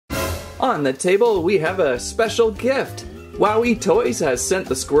On the table, we have a special gift. WowWee Toys has sent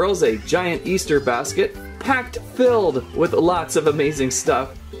the squirrels a giant Easter basket packed filled with lots of amazing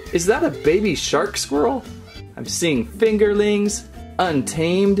stuff. Is that a baby shark squirrel? I'm seeing fingerlings,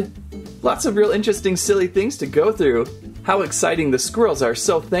 Untamed, lots of real interesting silly things to go through. How exciting, the squirrels are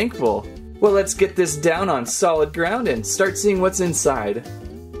so thankful. Well, let's get this down on solid ground and start seeing what's inside.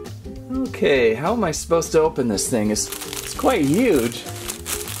 Okay, how am I supposed to open this thing? It's quite huge.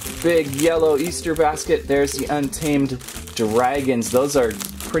 Big yellow Easter basket. There's the Untamed dragons. Those are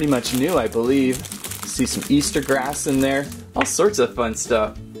pretty much new, I believe. See some Easter grass in there. All sorts of fun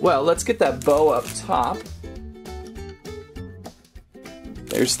stuff. Well, let's get that bow up top.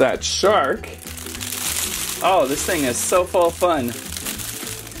 There's that shark. Oh, this thing is so full of fun.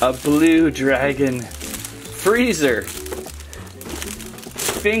 A blue dragon. Freezer.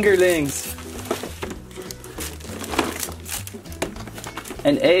 Fingerlings.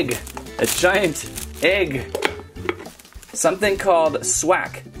 An egg. A giant egg. Something called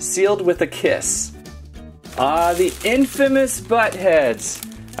S.W.A.K, sealed with a kiss. Ah, the infamous butt heads.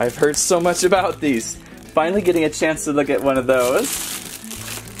 I've heard so much about these. Finally getting a chance to look at one of those.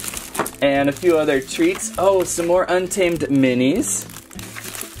 And a few other treats. Oh, some more Untamed minis.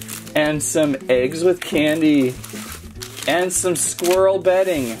 And some eggs with candy. And some squirrel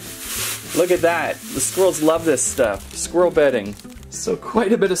bedding. Look at that. The squirrels love this stuff. Squirrel bedding. So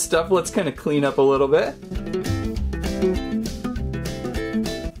quite a bit of stuff. Let's kind of clean up a little bit.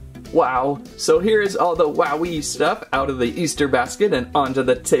 Wow. So here's all the WowWee stuff out of the Easter basket and onto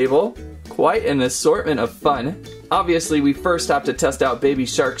the table. Quite an assortment of fun. Obviously, we first have to test out Baby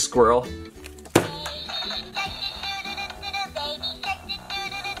Shark Squirrel.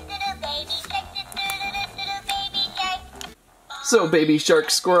 So Baby Shark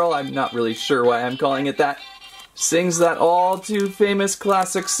Squirrel, I'm not really sure why I'm calling it that, sings that all too famous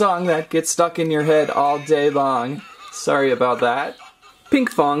classic song that gets stuck in your head all day long. Sorry about that.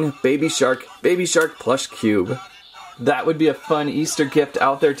 Pink Fong, Baby Shark plush cube. That would be a fun Easter gift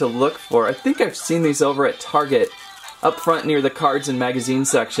out there to look for. I think I've seen these over at Target, up front near the cards and magazine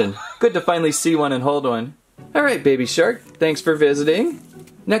section. Good to finally see one and hold one. Alright, Baby Shark, thanks for visiting.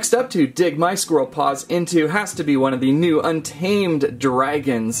 Next up to dig my squirrel paws into has to be one of the new Untamed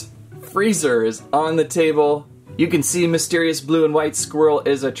dragons. Freezer is on the table. You can see mysterious blue and white squirrel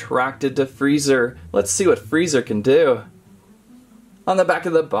is attracted to Freezer. Let's see what Freezer can do. On the back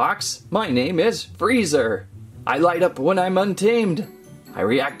of the box, my name is Freezer. I light up when I'm untamed. I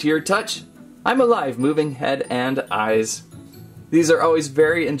react to your touch. I'm alive, moving head and eyes. These are always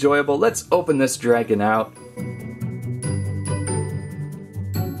very enjoyable. Let's open this dragon out.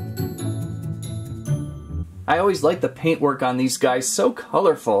 I always like the paintwork on these guys, so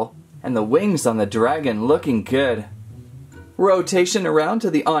colorful. And the wings on the dragon looking good. Rotation around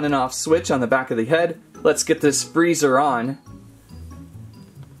to the on and off switch on the back of the head. Let's get this Freezer on.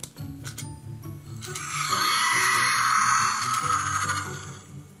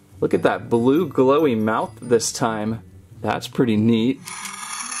 Look at that blue glowy mouth this time. That's pretty neat.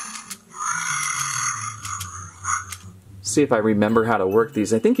 See if I remember how to work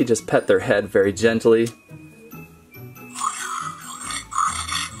these. I think you just pet their head very gently.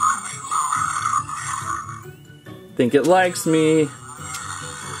 Think it likes me.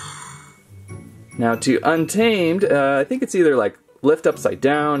 Now to Untamed, I think it's either like lift upside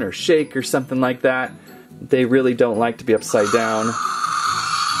down or shake or something like that. They really don't like to be upside down.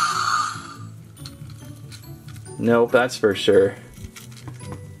 Nope, that's for sure.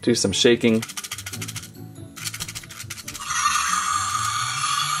 Do some shaking.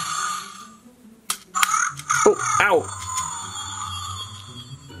 Oh, ow!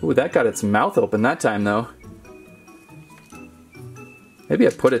 Ooh, that got its mouth open that time though. Maybe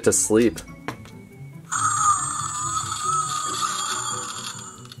I put it to sleep.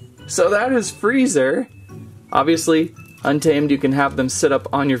 So that is Freezer. Obviously, Untamed, you can have them sit up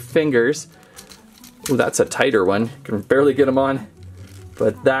on your fingers. Ooh, that's a tighter one. Can barely get them on.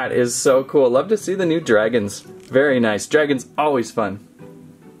 But that is so cool. Love to see the new dragons. Very nice. Dragons, always fun.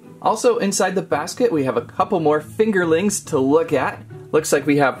 Also, inside the basket, we have a couple more fingerlings to look at. Looks like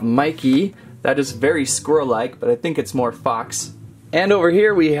we have Mikey. That is very squirrel-like, but I think it's more fox. And over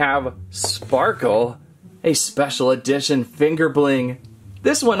here we have Sparkle, a special edition finger bling.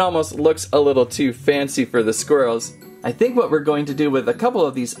 This one almost looks a little too fancy for the squirrels. I think what we're going to do with a couple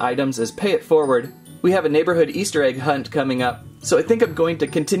of these items is pay it forward. We have a neighborhood Easter egg hunt coming up, so I think I'm going to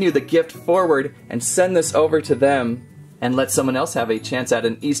continue the gift forward and send this over to them and let someone else have a chance at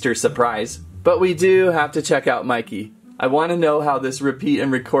an Easter surprise. But we do have to check out Mikey. I want to know how this repeat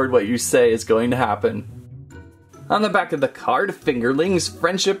and record what you say is going to happen. On the back of the card, Fingerlings,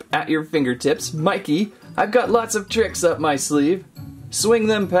 friendship at your fingertips. Mikey, I've got lots of tricks up my sleeve. Swing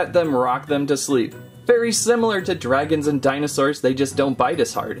them, pet them, rock them to sleep. Very similar to dragons and dinosaurs, they just don't bite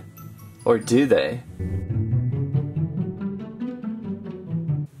as hard. Or do they?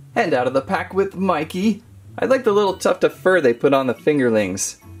 And out of the pack with Mikey. I like the little tuft of fur they put on the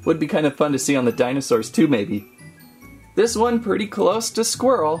Fingerlings. Would be kind of fun to see on the dinosaurs too, maybe. This one pretty close to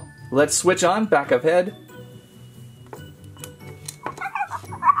Squirrel. Let's switch on, back of head.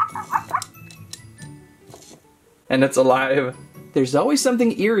 And it's alive. There's always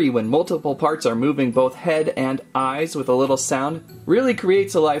something eerie when multiple parts are moving both head and eyes with a little sound. Really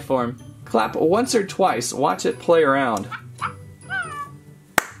creates a life form. Clap once or twice, watch it play around.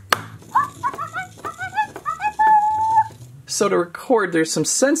 So to record, there's some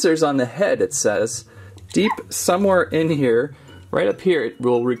sensors on the head, it says. Deep somewhere in here, right up here, it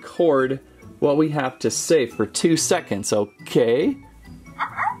will record what we have to say for 2 seconds, okay?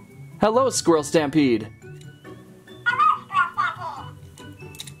 Hello, SquirrelStampede.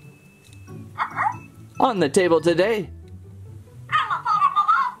 On the table today.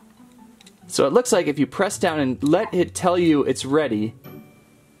 So it looks like if you press down and let it tell you it's ready.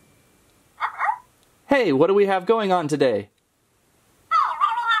 Hey, what do we have going on today?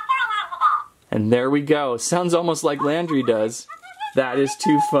 And there we go. Sounds almost like Landry does. That is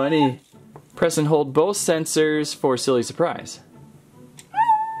too funny. Press and hold both sensors for silly surprise.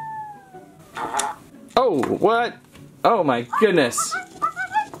 Oh, what? Oh my goodness.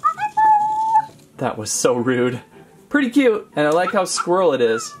 That was so rude. Pretty cute, and I like how squirrel it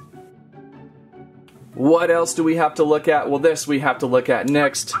is. What else do we have to look at? Well, this we have to look at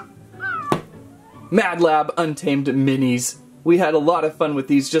next. Mad Lab Untamed Minis. We had a lot of fun with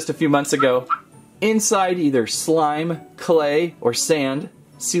these just a few months ago. Inside either slime, clay, or sand.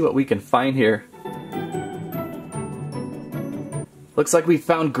 See what we can find here. Looks like we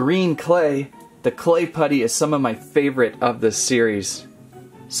found green clay. The clay putty is some of my favorite of this series.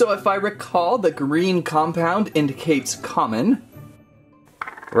 So if I recall, the green compound indicates common.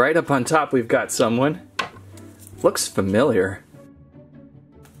 Right up on top we've got someone. Looks familiar.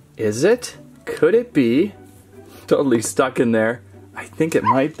 Is it? Could it be? Totally stuck in there. I think it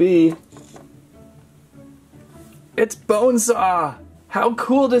might be. It's Bonesaw! How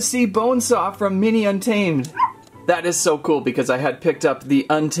cool to see Bonesaw from Mini Untamed! That is so cool because I had picked up the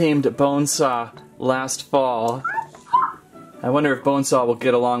Untamed Bonesaw last fall. I wonder if Bonesaw will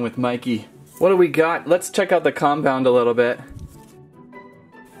get along with Mikey. What do we got? Let's check out the compound a little bit.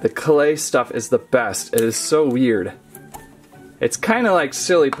 The clay stuff is the best. It is so weird. It's kind of like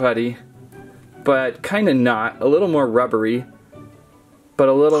Silly Putty, but kind of not. A little more rubbery, but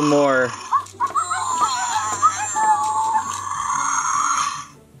a little more...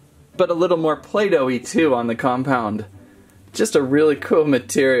 Play-Doh-y too on the compound. Just a really cool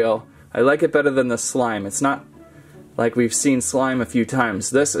material. I like it better than the slime. It's not like we've seen slime a few times.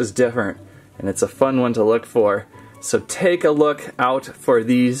 This is different, and it's a fun one to look for. So take a look out for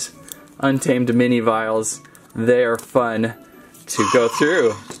these Untamed mini vials. They are fun to go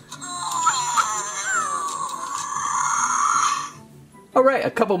through. Alright,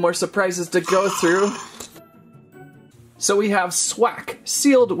 a couple more surprises to go through. So we have S.W.A.K,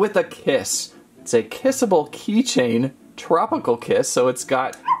 sealed with a kiss. It's a kissable keychain, tropical kiss, so it's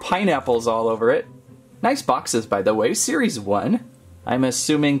got pineapples all over it. Nice boxes, by the way, Series 1. I'm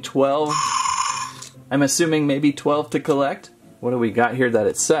assuming maybe 12 to collect. What do we got here that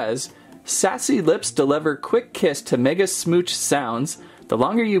it says? Sassy lips deliver quick kiss to mega smooch sounds. The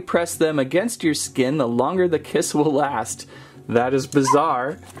longer you press them against your skin, the longer the kiss will last. That is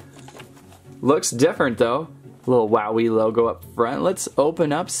bizarre. Looks different though. Little WowWee logo up front. Let's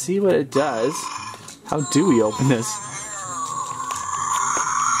open up, see what it does. How do we open this?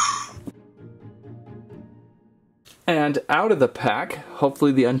 And out of the pack,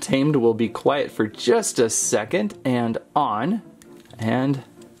 hopefully the Untamed will be quiet for just a second, and on. And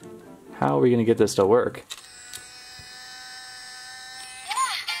how are we gonna get this to work?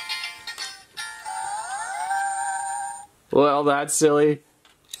 Well, that's silly.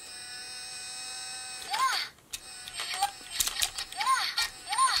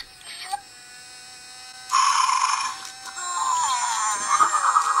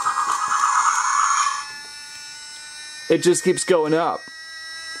 It just keeps going up.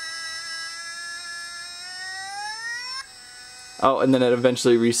 Oh, and then it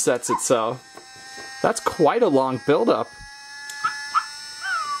eventually resets itself. That's quite a long build-up.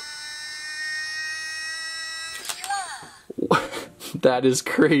 That is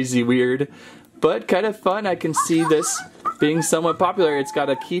crazy weird, but kind of fun. I can see this being somewhat popular. It's got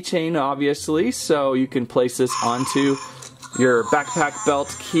a keychain, obviously, so you can place this onto your backpack,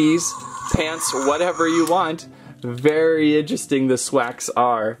 belt, keys, pants, whatever you want. Very interesting the S.W.A.Ks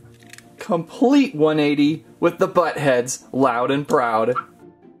are. Complete 180 with the butt heads, loud and proud.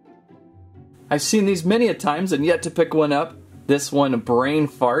 I've seen these many a times and yet to pick one up. This one, Brain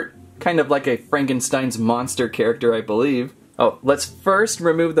Fart, kind of like a Frankenstein's monster character, I believe. Oh, let's first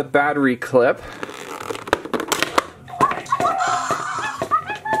remove the battery clip.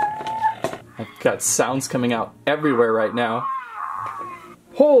 I've got sounds coming out everywhere right now.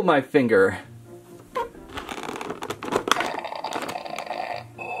 Hold my finger.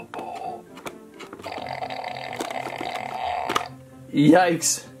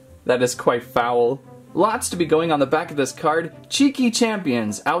 Yikes, that is quite foul. Lots to be going on the back of this card. Cheeky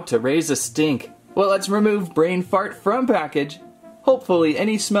champions out to raise a stink. Well, let's remove Brain Fart from package. Hopefully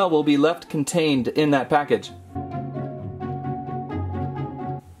any smell will be left contained in that package.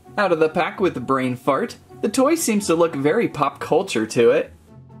 Out of the pack with Brain Fart. The toy seems to look very pop culture to it.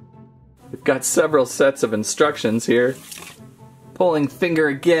 We've got several sets of instructions here. Pulling finger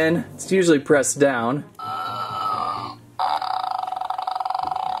again. It's usually pressed down.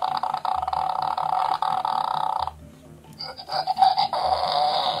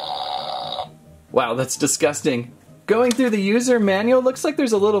 Wow, that's disgusting. Going through the user manual, looks like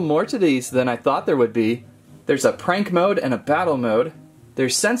there's a little more to these than I thought there would be. There's a prank mode and a battle mode.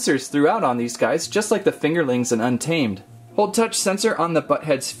 There's sensors throughout on these guys, just like the Fingerlings and Untamed. Hold touch sensor on the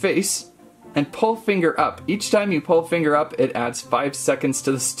butthead's face, and pull finger up. Each time you pull finger up, it adds 5 seconds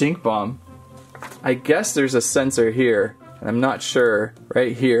to the stink bomb. I guess there's a sensor here, and I'm not sure,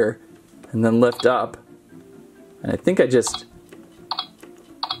 right here, and then lift up. And I think I just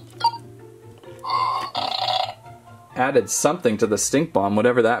added something to the stink bomb,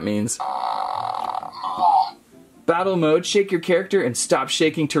 whatever that means. Battle mode, shake your character and stop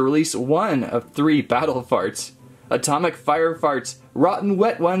shaking to release one of 3 battle farts. Atomic fire farts, rotten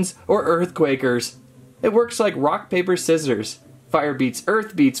wet ones, or earthquakers. It works like rock, paper, scissors. Fire beats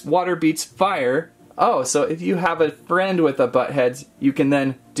earth beats, water beats fire. Oh, so if you have a friend with a butt heads, you can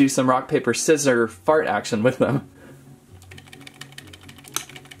then do some rock, paper, scissor fart action with them.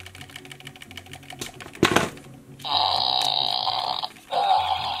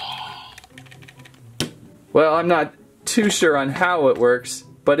 Well, I'm not too sure on how it works,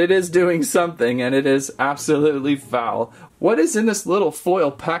 but it is doing something, and it is absolutely foul. What is in this little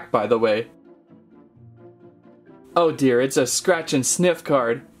foil pack, by the way? Oh dear, it's a scratch and sniff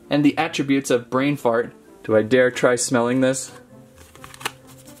card, and the attributes of Brain Fart. Do I dare try smelling this?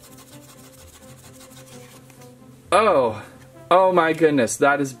 Oh! Oh my goodness,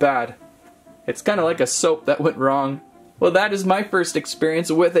 that is bad. It's kind of like a soap that went wrong. Well, that is my first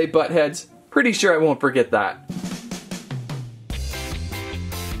experience with a buttheads. Pretty sure I won't forget that.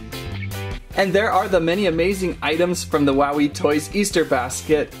 And there are the many amazing items from the WowWee Toys Easter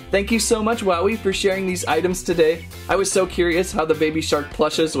basket. Thank you so much, WowWee, for sharing these items today. I was so curious how the Baby Shark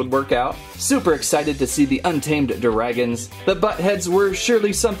plushes would work out. Super excited to see the Untamed dragons. The buttheads were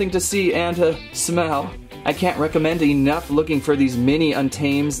surely something to see and to smell. I can't recommend enough looking for these mini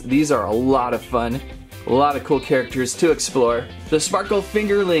Untames. These are a lot of fun. A lot of cool characters to explore. The Sparkle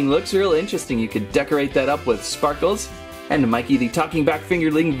Fingerling looks real interesting. You could decorate that up with sparkles. And Mikey the Talking Back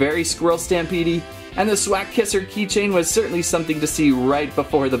Fingerling, very SquirrelStampede. And the S.W.A.K Kisser keychain was certainly something to see right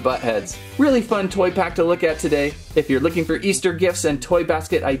before the buttheads. Really fun toy pack to look at today. If you're looking for Easter gifts and toy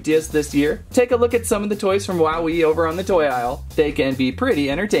basket ideas this year, take a look at some of the toys from WowWee over on the toy aisle. They can be pretty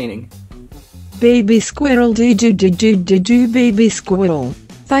entertaining. Baby squirrel do baby squirrel.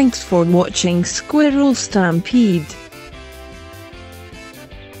 Thanks for watching SquirrelStampede.